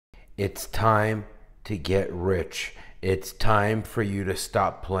It's time to get rich. It's time for you to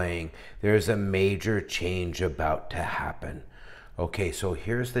stop playing. There's a major change about to happen. Okay, so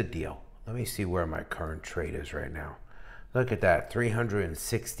here's the deal. Let me see where my current trade is right now. Look at that,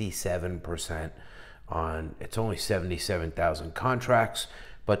 367% on, it's only 77,000 contracts,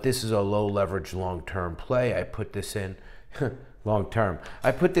 but this is a low leverage long-term play. I put this in, long-term.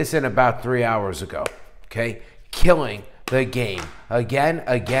 I put this in about 3 hours ago, okay? Killing the game again,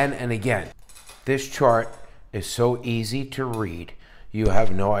 and again. This chart is so easy to read, you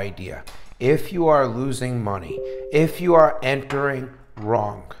have no idea. If you are losing money, if you are entering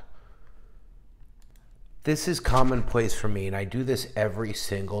wrong, this is commonplace for me, and I do this every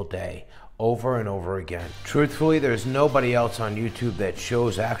single day, over and over again. Truthfully, there's nobody else on YouTube that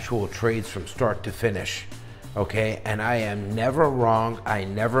shows actual trades from start to finish, okay? And I am never wrong, I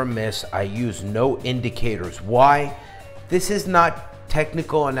never miss, I use no indicators. Why? This is not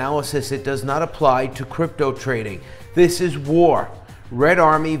technical analysis. It does not apply to crypto trading. This is war. Red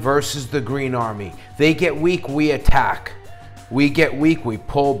Army versus the Green Army. They get weak, we attack. We get weak, we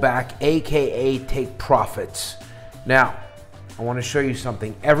pull back, AKA take profits. Now, I want to show you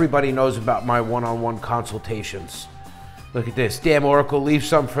something. Everybody knows about my one-on-one consultations. Look at this. Damn, Oracle, leave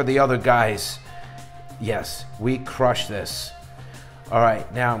some for the other guys. Yes, we crush this. All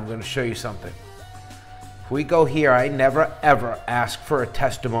right, now I'm going to show you something. If we go here, I never ever ask for a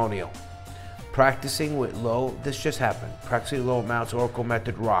testimonial. Practicing with low, this just happened. Practicing low amounts, Oracle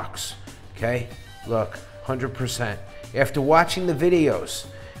method rocks. Okay, look, 100%. After watching the videos,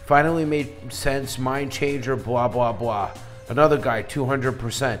 finally made sense, mind changer, blah, blah, blah. Another guy,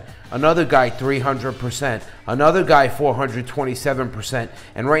 200%. Another guy, 300%. Another guy, 427%.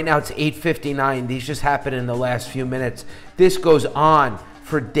 And right now it's 8:59. These just happened in the last few minutes. This goes on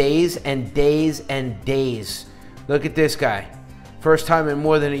for days and days and days. Look at this guy. First time in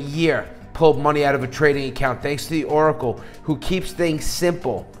more than a year, pulled money out of a trading account thanks to the Oracle, who keeps things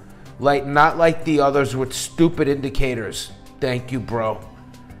simple. Not like the others with stupid indicators. Thank you, bro.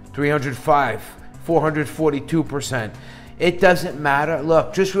 305, 442%. It doesn't matter.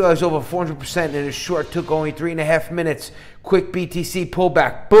 Look, just realized over 400% in a short, took only 3.5 minutes. Quick BTC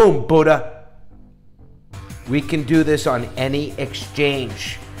pullback. Boom, Buddha. We can do this on any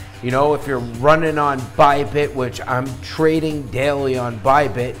exchange. You know, if you're running on Bybit, which I'm trading daily on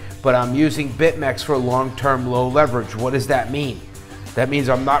Bybit, but I'm using BitMEX for long-term low leverage. What does that mean? That means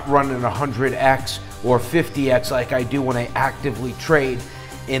I'm not running 100x or 50x like I do when I actively trade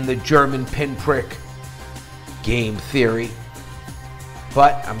in the German pinprick game theory.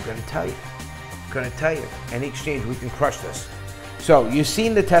 But I'm going to tell you, any exchange, we can crush this. So you've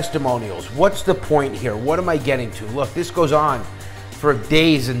seen the testimonials. What's the point here? What am I getting to? Look, this goes on for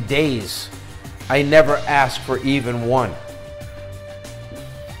days and days. I never ask for even one.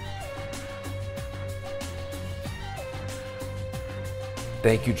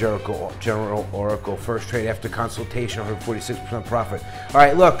 Thank you, General Oracle. First trade after consultation, 146% profit. All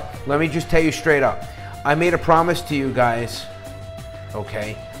right, look, let me just tell you straight up. I made a promise to you guys,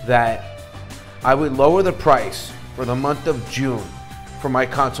 okay, that I would lower the price for the month of June for my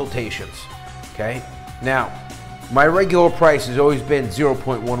consultations, okay? Now, my regular price has always been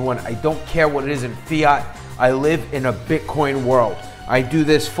 0.11. I don't care what it is in fiat. I live in a Bitcoin world. I do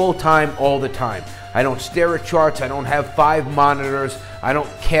this full time, all the time. I don't stare at charts. I don't have 5 monitors. I don't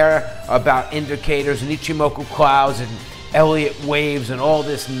care about indicators and Ichimoku clouds and Elliott waves and all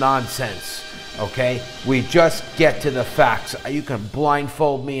this nonsense, okay? We just get to the facts. You can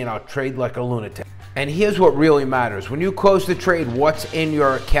blindfold me and I'll trade like a lunatic. And here's what really matters. When you close the trade, what's in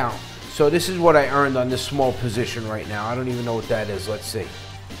your account? So this is what I earned on this small position right now. I don't even know what that is. Let's see.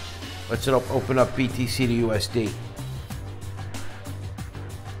 Let's open up BTC to USD.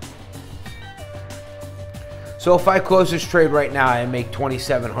 So if I close this trade right now, I make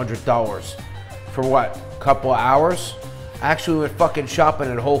 $2,700. For what? A couple of hours? I actually went fucking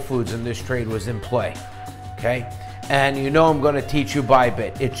shopping at Whole Foods and this trade was in play. Okay? And you know I'm going to teach you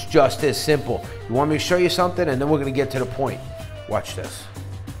Bybit. It's just as simple. You want me to show you something? And then we're going to get to the point. Watch this.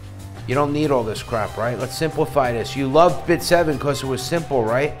 You don't need all this crap, right? Let's simplify this. You loved Bit 7 because it was simple,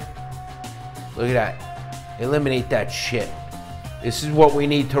 right? Look at that. Eliminate that shit. This is what we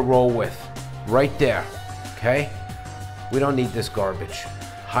need to roll with. Right there. Okay? We don't need this garbage.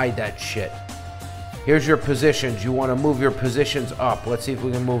 Hide that shit. Here's your positions. You want to move your positions up. Let's see if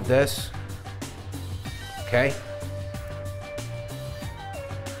we can move this. Okay?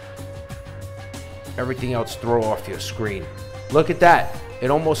 Everything else throw off your screen. Look at that.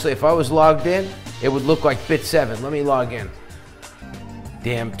 It almost, if I was logged in, it would look like Bit 7. Let me log in.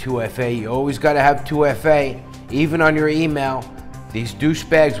 Damn 2FA. You always got to have 2FA. Even on your email. These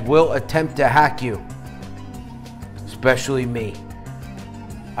douchebags will attempt to hack you, especially me.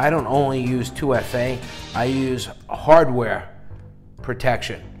 I don't only use 2FA, I use hardware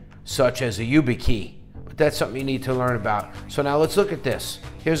protection, such as a YubiKey. But that's something you need to learn about. So now let's look at this.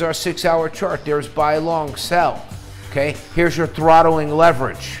 Here's our 6-hour chart. There's buy, long, sell. Okay, here's your throttling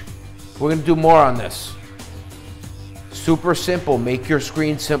leverage. We're gonna do more on this. Super simple, make your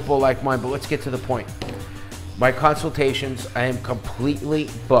screen simple like mine, but let's get to the point. My consultations, I am completely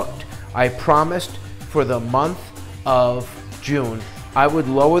booked. I promised for the month of June, I would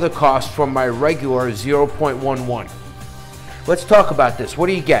lower the cost from my regular 0.11. Let's talk about this. What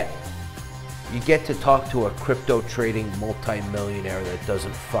do you get? You get to talk to a crypto trading multi-millionaire that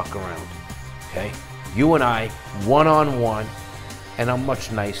doesn't fuck around, okay? You and I, one-on-one, and I'm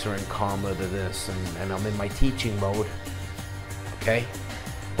much nicer and calmer than this, and I'm in my teaching mode, okay?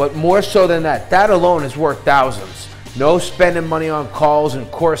 But more so than that, that alone is worth thousands. No spending money on calls and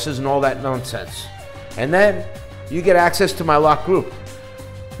courses and all that nonsense. And then you get access to my locked group,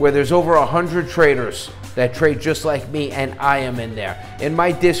 where there's over 100 traders that trade just like me, and I am in there. In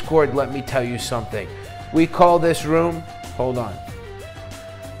my Discord, let me tell you something. We call this room, hold on.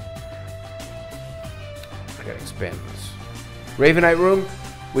 I gotta expand this. Ravenite room,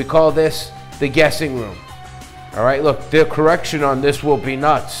 we call this the guessing room. All right, look, the correction on this will be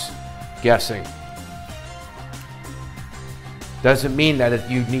nuts. Guessing. Doesn't mean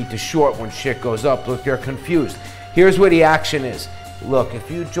that you need to short when shit goes up. Look, you're confused. Here's where the action is. Look, if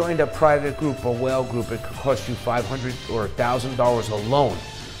you joined a private group, a whale group, it could cost you $500 or $1,000 alone.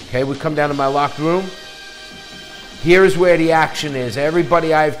 Okay, we come down to my locked room. Here's where the action is.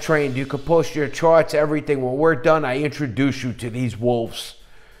 Everybody I've trained, you can post your charts, everything. When we're done, I introduce you to these wolves.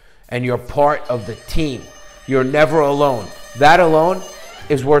 And you're part of the team. You're never alone. That alone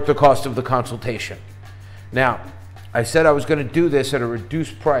is worth the cost of the consultation. Now, I said I was going to do this at a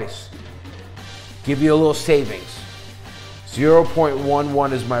reduced price. Give you a little savings.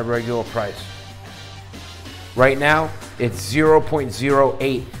 0.11 is my regular price. Right now, it's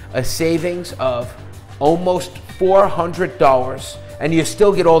 0.08, a savings of almost $400, and you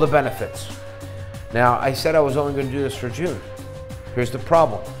still get all the benefits. Now, I said I was only going to do this for June. Here's the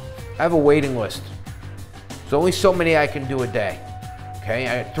problem. I have a waiting list. There's only so many I can do a day. Okay,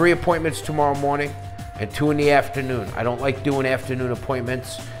 I have 3 appointments tomorrow morning and 2 in the afternoon. I don't like doing afternoon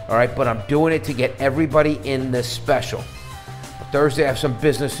appointments, all right, but I'm doing it to get everybody in this special. Thursday I have some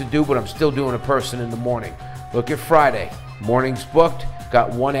business to do, but I'm still doing a person in the morning. Look at Friday, morning's booked,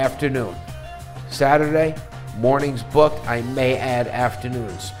 got 1 afternoon. Saturday, morning's booked, I may add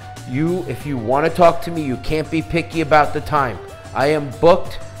afternoons. If you want to talk to me, you can't be picky about the time. I am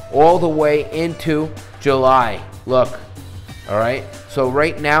booked all the way into July. Look, all right? So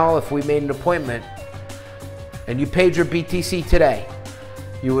right now, if we made an appointment and you paid your BTC today,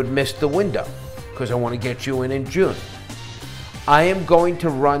 you would miss the window because I want to get you in June. I am going to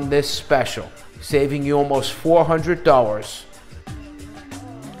run this special, saving you almost $400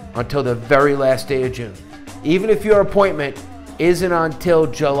 until the very last day of June. Even if your appointment isn't until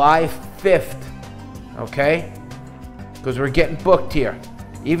July 5th, okay? Because we're getting booked here.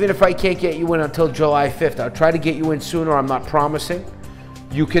 Even if I can't get you in until July 5th, I'll try to get you in sooner, I'm not promising.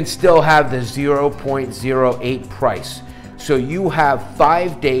 You can still have the 0.08 price. So you have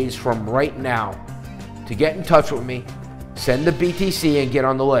 5 days from right now to get in touch with me, send the BTC and get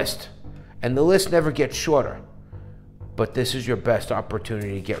on the list. And the list never gets shorter. But this is your best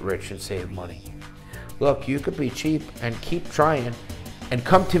opportunity to get rich and save money. Look, you could be cheap and keep trying and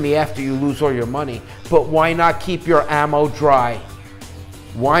come to me after you lose all your money, but why not keep your ammo dry?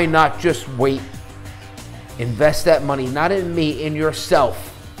 Why not just wait? Invest that money, not in me, in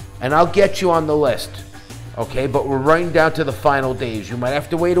yourself. And I'll get you on the list. Okay, but we're running down to the final days. You might have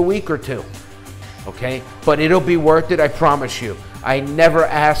to wait a week or 2. Okay, but it'll be worth it, I promise you. I never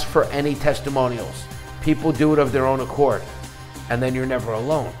ask for any testimonials. People do it of their own accord, and then you're never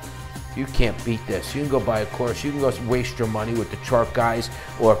alone. You can't beat this. You can go buy a course, you can go waste your money with the chart guys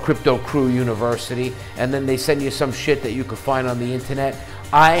or Crypto Crew University, and then they send you some shit that you could find on the internet.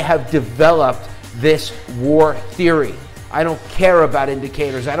 I have developed this war theory. I don't care about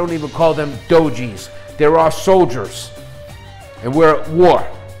indicators. I don't even call them dojis. They're our soldiers, and we're at war.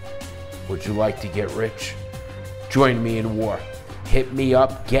 Would you like to get rich? Join me in war. Hit me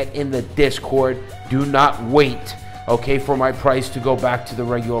up, get in the Discord. Do not wait, okay, for my price to go back to the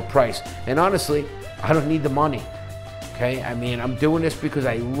regular price. And honestly, I don't need the money, okay? I mean, I'm doing this because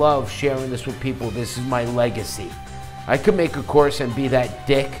I love sharing this with people. This is my legacy. I could make a course and be that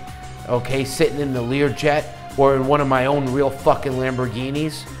dick, okay, sitting in the Learjet or in one of my own real fucking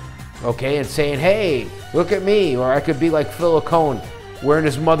Lamborghinis. okay, and saying, hey, look at me. Or I could be like Phil Ocone, wearing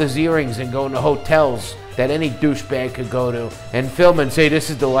his mother's earrings and going to hotels that any douchebag could go to and film and say, this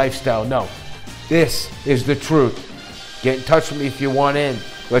is the lifestyle. No, this is the truth. Get in touch with me if you want in.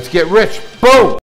 Let's get rich. Boom!